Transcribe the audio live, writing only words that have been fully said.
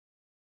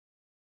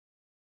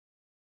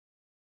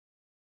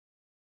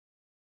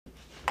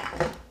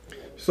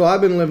So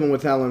I've been living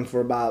with Helen for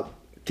about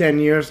 10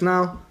 years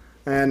now,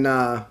 and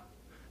her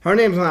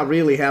name's not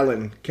really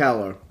Helen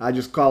Keller. I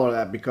just call her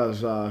that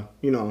because,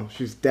 you know,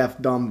 she's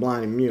deaf, dumb,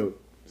 blind, and mute.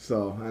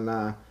 So, and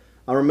I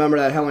remember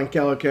that Helen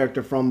Keller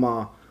character from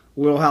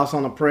Little House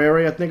on the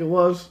Prairie, I think it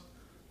was.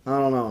 I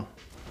don't know.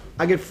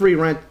 I get free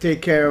rent to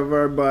take care of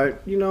her,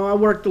 but, you know, I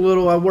worked it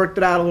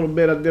out a little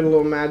bit, I did a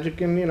little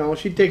magic, and, you know,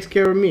 she takes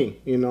care of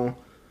me, you know,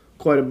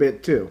 quite a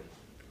bit, too.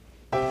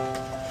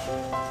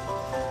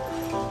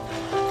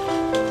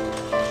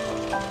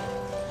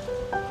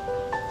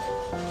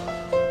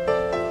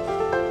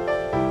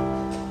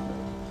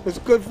 It's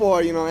good for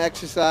her, you know,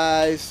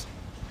 exercise.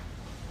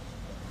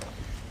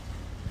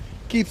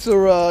 Keeps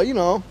her, you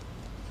know,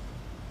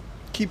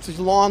 keeps his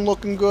lawn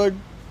looking good,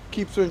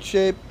 keeps her in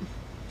shape.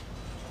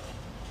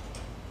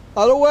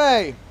 Other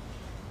way.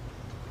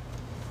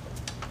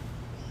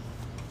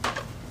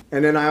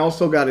 And then I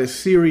also got a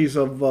series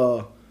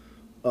of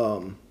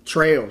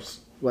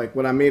trails, like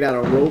what I made out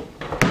of rope,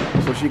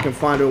 so she can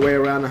find her way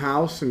around the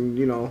house and,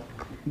 you know,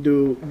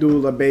 do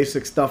the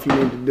basic stuff you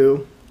need to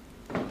do.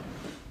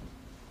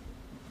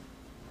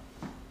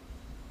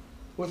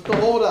 What's the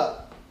hold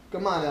up?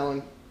 Come on,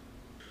 Ellen.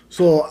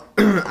 So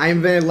I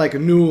invented like a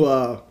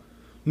new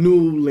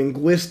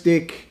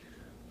linguistic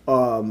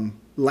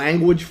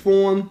language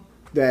form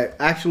that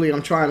actually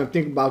I'm trying to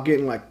think about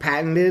getting like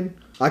patented.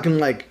 I can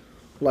like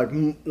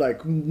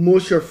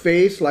mush her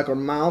face, like her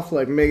mouth,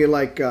 like make it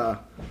like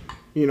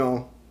you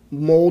know,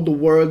 mold the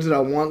words that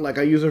I want. Like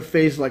I use her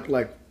face like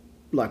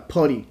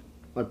putty,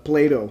 like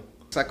Play-Doh.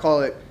 I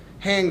call it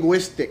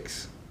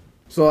hangwistics.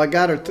 So I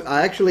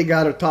actually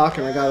got her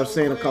talking. I got her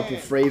saying a couple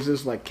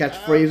phrases, like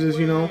catchphrases,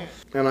 you know.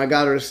 And I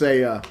got her to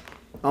say,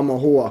 I'm a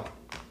whore.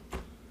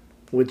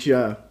 Which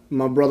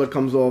my brother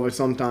comes over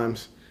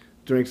sometimes,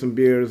 drinks some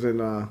beers,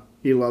 and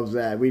he loves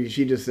that.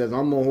 She just says,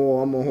 I'm a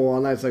whore, I'm a whore. All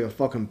night it's like a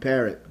fucking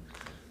parrot.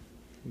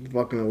 It's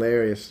fucking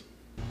hilarious.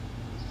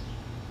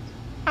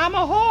 I'm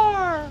a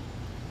whore.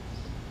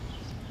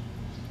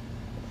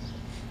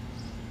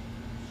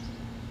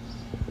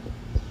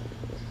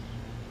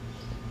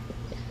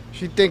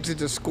 She thinks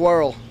it's a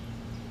squirrel.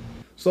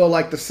 So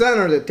like the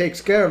center that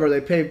takes care of her,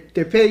 they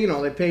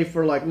pay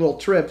for like little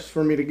trips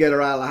for me to get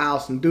her out of the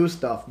house and do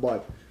stuff.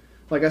 But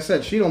like I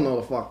said, she don't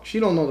know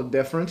the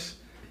difference.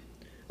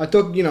 I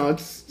took, you know,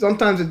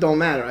 sometimes it don't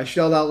matter. I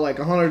shelled out like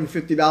 $150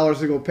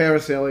 to go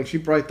parasailing. She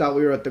probably thought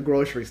we were at the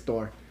grocery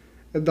store.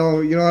 You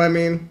know what I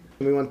mean?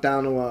 We went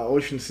down to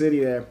Ocean City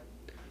there.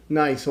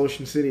 Nice,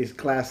 Ocean City is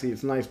classy.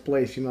 It's a nice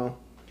place, you know.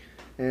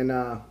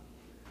 And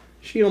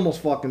she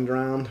almost fucking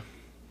drowned.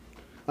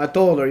 I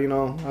told her, you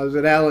know, I was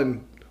at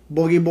Alan,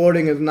 boogie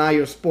boarding is not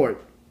your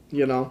sport,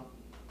 you know.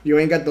 You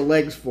ain't got the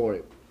legs for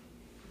it.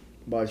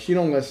 But she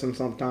don't listen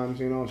sometimes,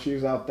 you know.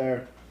 She's out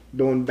there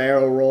doing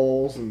barrel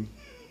rolls and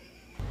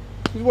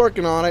she's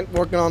working on it,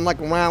 working on like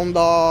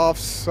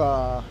round-offs,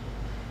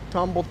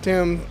 tumble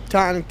tim,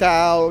 tiny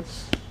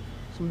touts,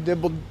 some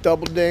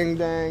double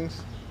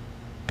ding-dangs.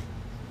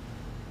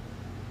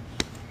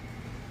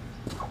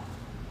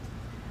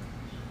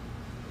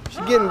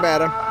 She's getting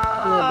better,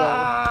 a little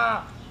better.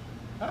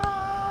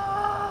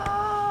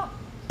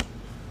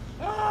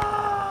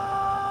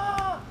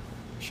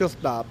 She'll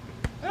stop.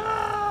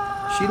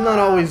 She's not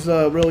always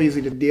real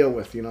easy to deal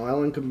with, you know.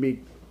 Ellen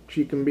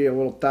she can be a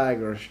little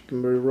tiger. She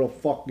can be a real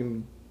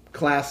fucking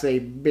class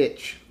A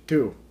bitch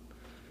too.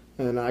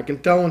 And I can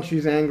tell when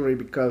she's angry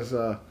because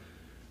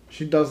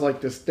she does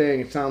like this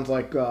thing. It sounds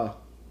like kind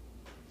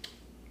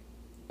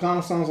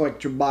of sounds like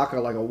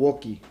Chewbacca, like a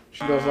Wookiee.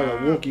 She does like a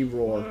Wookiee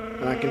roar,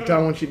 and I can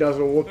tell when she does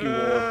a Wookiee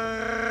roar.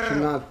 She's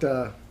not.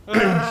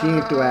 She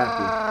ain't too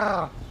happy.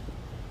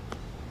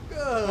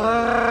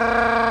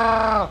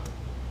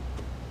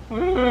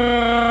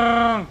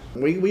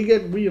 We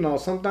get, you know,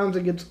 sometimes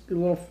it gets a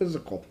little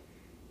physical.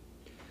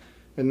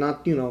 And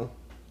not, you know,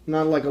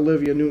 not like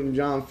Olivia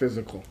Newton-John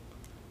physical.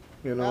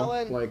 You know,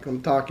 Ellen, like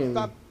I'm talking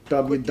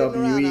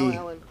WWE,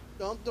 around,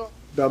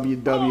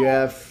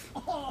 WWF,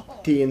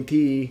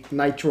 TNT,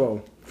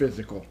 Nitro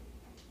physical.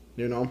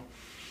 You know?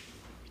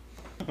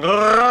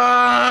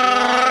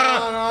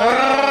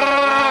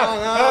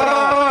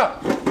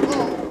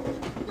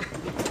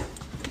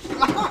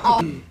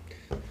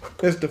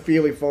 It's the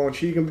Feely phone.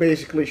 She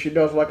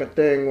does like a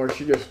thing where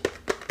she just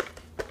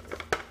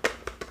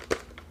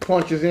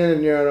punches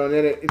in there, and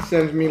then it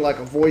sends me like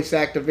a voice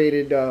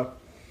activated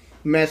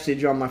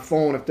message on my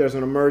phone if there's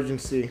an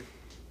emergency.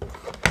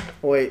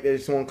 Oh, wait,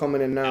 there's someone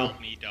coming in now.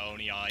 Help me,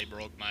 Tony, I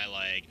broke my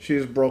leg. She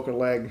just broke her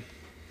leg.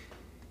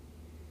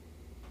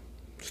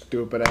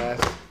 Stupid ass.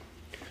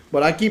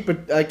 But I keep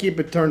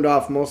it turned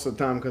off most of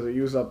the time because it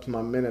uses up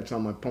my minutes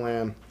on my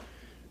plan.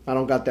 I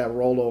don't got that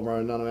rollover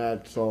and none of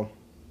that, So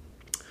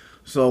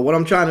what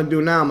I'm trying to do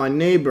now, my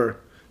neighbor,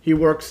 he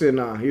works in,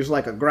 he's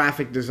like a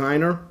graphic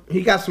designer.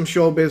 He got some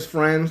showbiz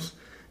friends,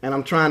 and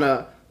I'm trying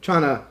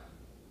to,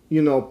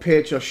 you know,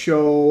 pitch a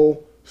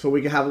show so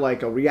we can have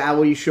like a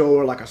reality show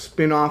or like a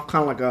spin-off,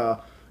 kind of like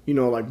a, you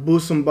know, like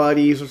Bosom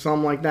Buddies or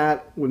something like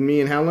that with me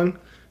and Helen.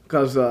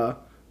 Because,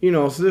 you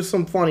know, so there's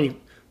some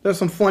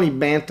funny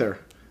banter.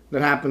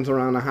 that happens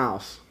around the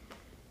house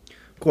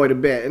quite a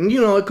bit. And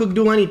you know, it could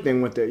do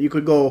anything with it. You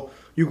could do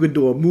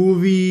a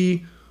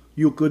movie,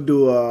 you could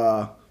do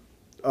a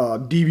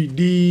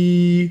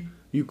DVD,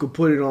 you could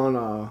put it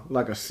on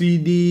like a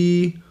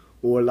CD,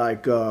 or I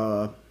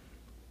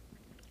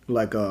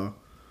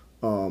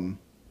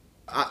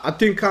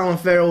think Colin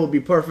Farrell would be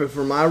perfect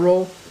for my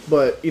role,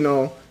 but you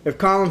know, if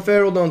Colin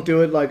Farrell don't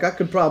do it, like I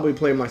could probably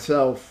play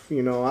myself.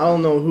 You know, I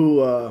don't know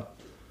who.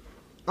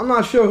 I'm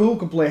not sure who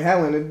could play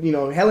Helen. You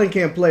know, Helen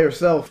can't play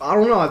herself. I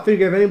don't know. I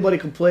think if anybody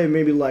could play,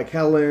 maybe like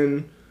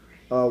Helen,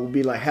 would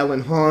be like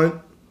Helen Hunt,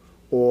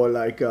 or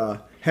like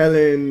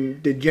Helen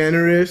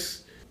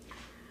DeGeneres.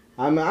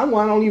 I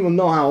don't even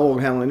know how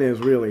old Helen is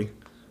really.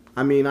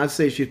 I mean, I'd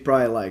say she's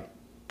probably like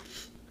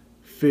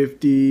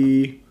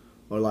 50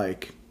 or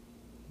like,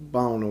 I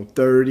don't know,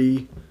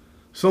 30.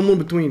 Somewhere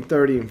between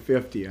 30 and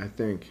 50, I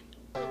think.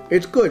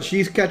 It's good.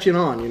 She's catching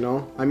on, you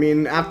know. I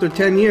mean, after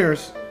 10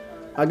 years,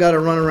 I gotta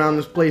run around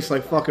this place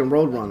like fucking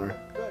Roadrunner.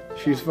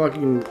 She's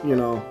fucking, you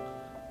know,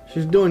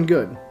 she's doing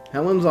good.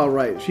 Helen's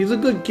alright. She's a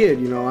good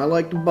kid, you know. I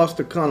like to bust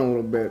her cunt a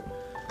little bit,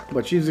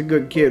 but she's a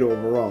good kid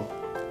overall.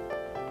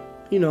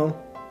 You know,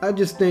 I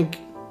just think,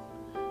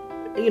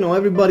 you know,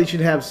 everybody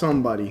should have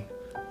somebody,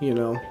 you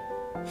know.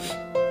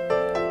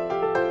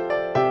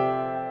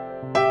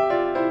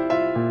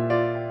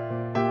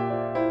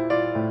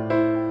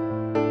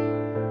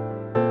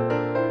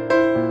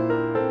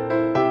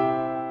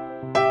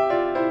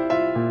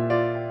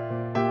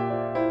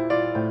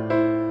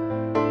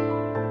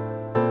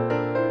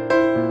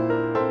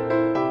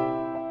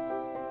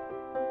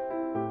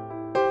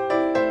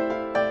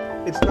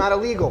 It's not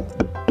illegal,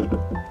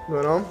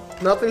 you know?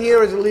 Nothing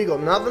here is illegal.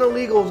 Nothing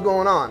illegal is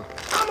going on.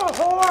 I'm a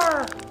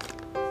whore!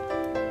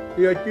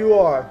 Yes, you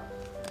are.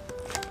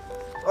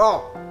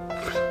 Oh.